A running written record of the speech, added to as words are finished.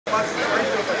We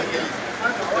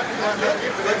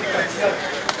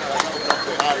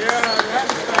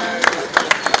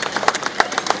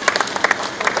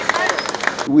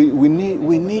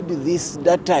need this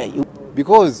data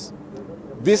because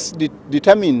this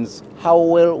determines how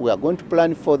well we are going to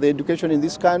plan for the education in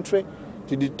this country.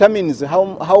 It determines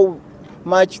how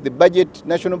much the budget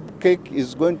national cake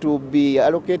is going to be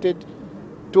allocated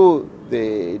to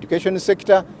the education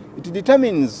sector. It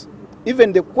determines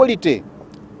even the quality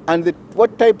and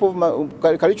what type of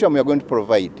curriculum we are going to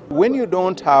provide. When you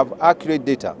don't have accurate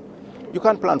data, you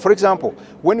can't plan. For example,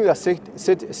 when we are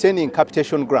sending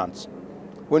capitation grants,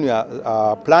 when you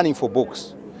are planning for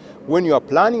books, when you are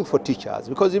planning for teachers,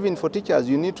 because even for teachers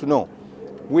you need to know,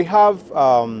 we have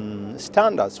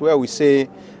standards where we say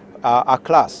a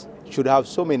class should have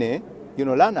so many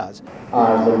learners.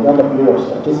 As the Uganda Bureau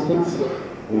of Statistics,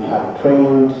 we have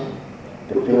trained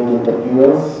the field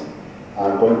interviewers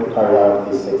are going to carry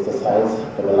out this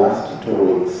exercise for the last 2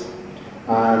 weeks.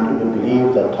 And we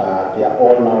believe that they are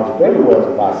all now very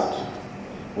well versed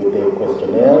with the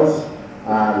questionnaires,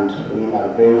 and we are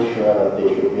very sure that they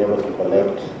should be able to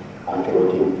collect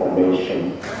accurate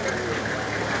information.